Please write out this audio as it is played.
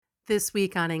This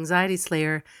week on Anxiety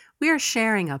Slayer, we are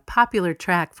sharing a popular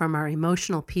track from our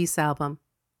Emotional Peace album.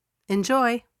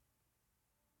 Enjoy!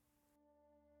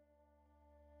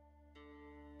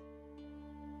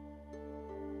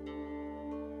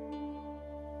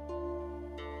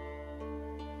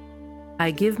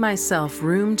 I give myself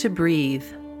room to breathe,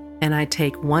 and I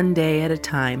take one day at a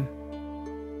time.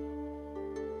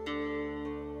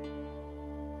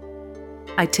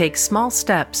 I take small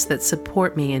steps that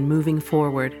support me in moving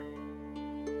forward.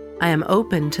 I am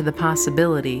open to the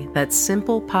possibility that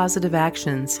simple positive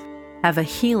actions have a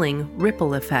healing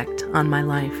ripple effect on my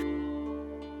life.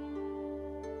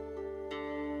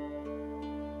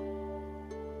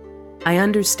 I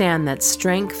understand that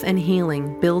strength and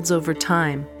healing builds over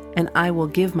time, and I will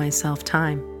give myself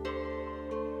time.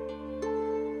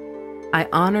 I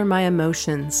honor my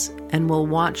emotions and will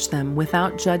watch them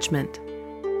without judgment,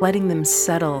 letting them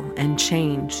settle and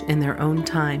change in their own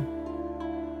time.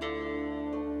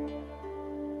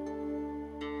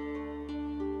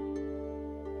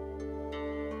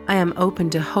 I am open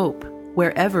to hope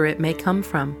wherever it may come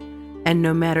from, and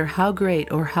no matter how great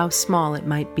or how small it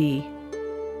might be,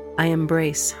 I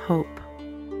embrace hope.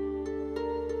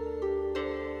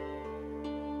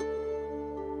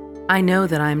 I know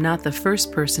that I am not the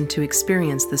first person to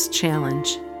experience this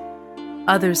challenge.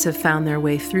 Others have found their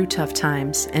way through tough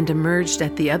times and emerged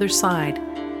at the other side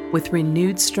with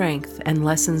renewed strength and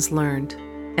lessons learned,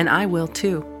 and I will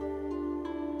too.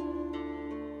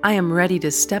 I am ready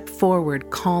to step forward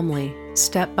calmly,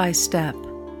 step by step,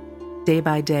 day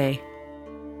by day.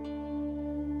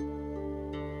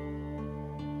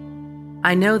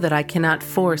 I know that I cannot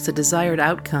force a desired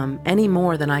outcome any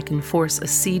more than I can force a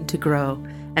seed to grow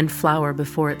and flower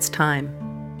before its time.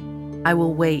 I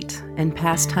will wait and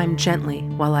pass time gently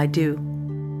while I do.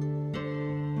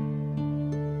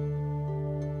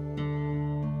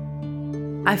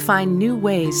 I find new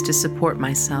ways to support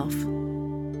myself.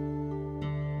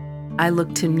 I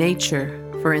look to nature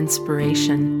for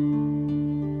inspiration.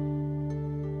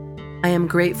 I am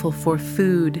grateful for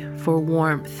food, for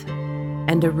warmth,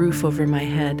 and a roof over my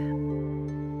head.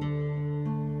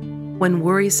 When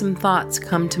worrisome thoughts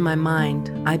come to my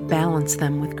mind, I balance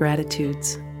them with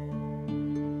gratitudes.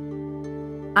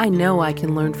 I know I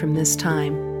can learn from this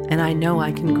time, and I know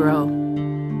I can grow.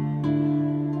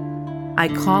 I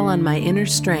call on my inner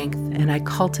strength, and I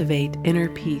cultivate inner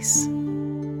peace.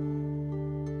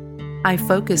 I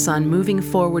focus on moving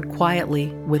forward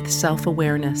quietly with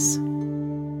self-awareness.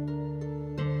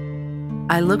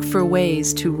 I look for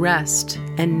ways to rest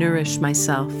and nourish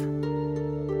myself.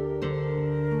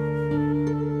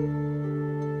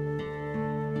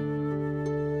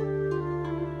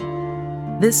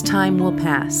 This time will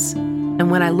pass, and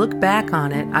when I look back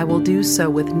on it, I will do so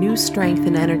with new strength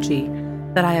and energy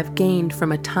that I have gained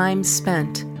from a time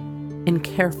spent in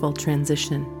careful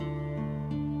transition.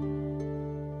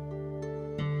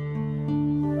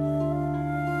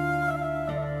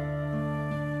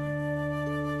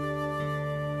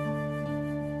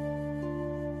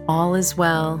 All is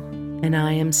well, and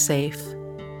I am safe.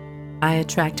 I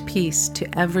attract peace to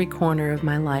every corner of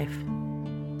my life.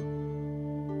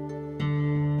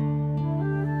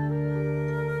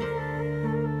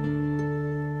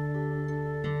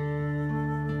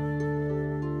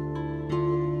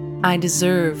 I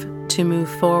deserve to move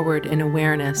forward in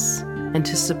awareness and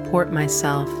to support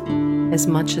myself as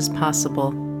much as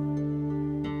possible.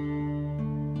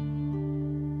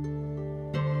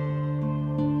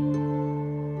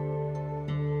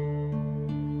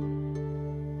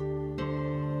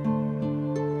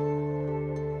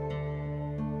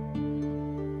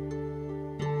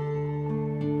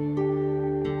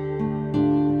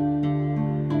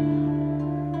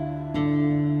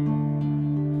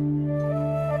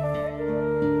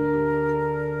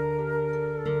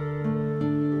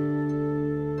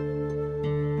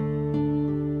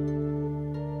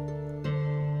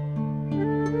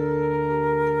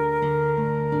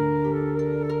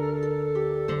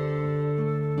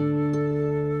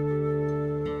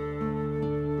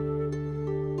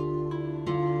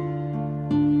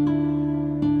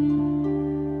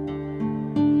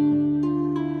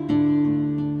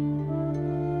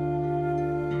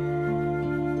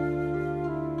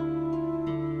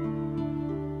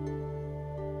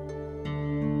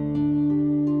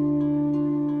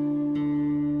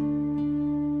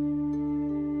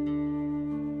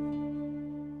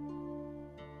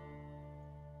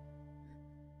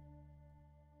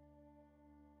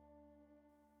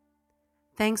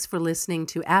 Thanks for listening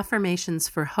to Affirmations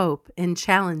for Hope in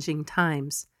Challenging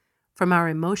Times from our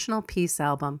Emotional Peace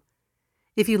album.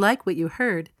 If you like what you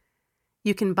heard,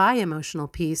 you can buy Emotional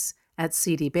Peace at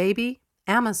CD Baby,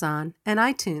 Amazon, and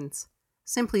iTunes.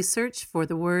 Simply search for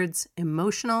the words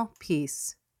Emotional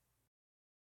Peace.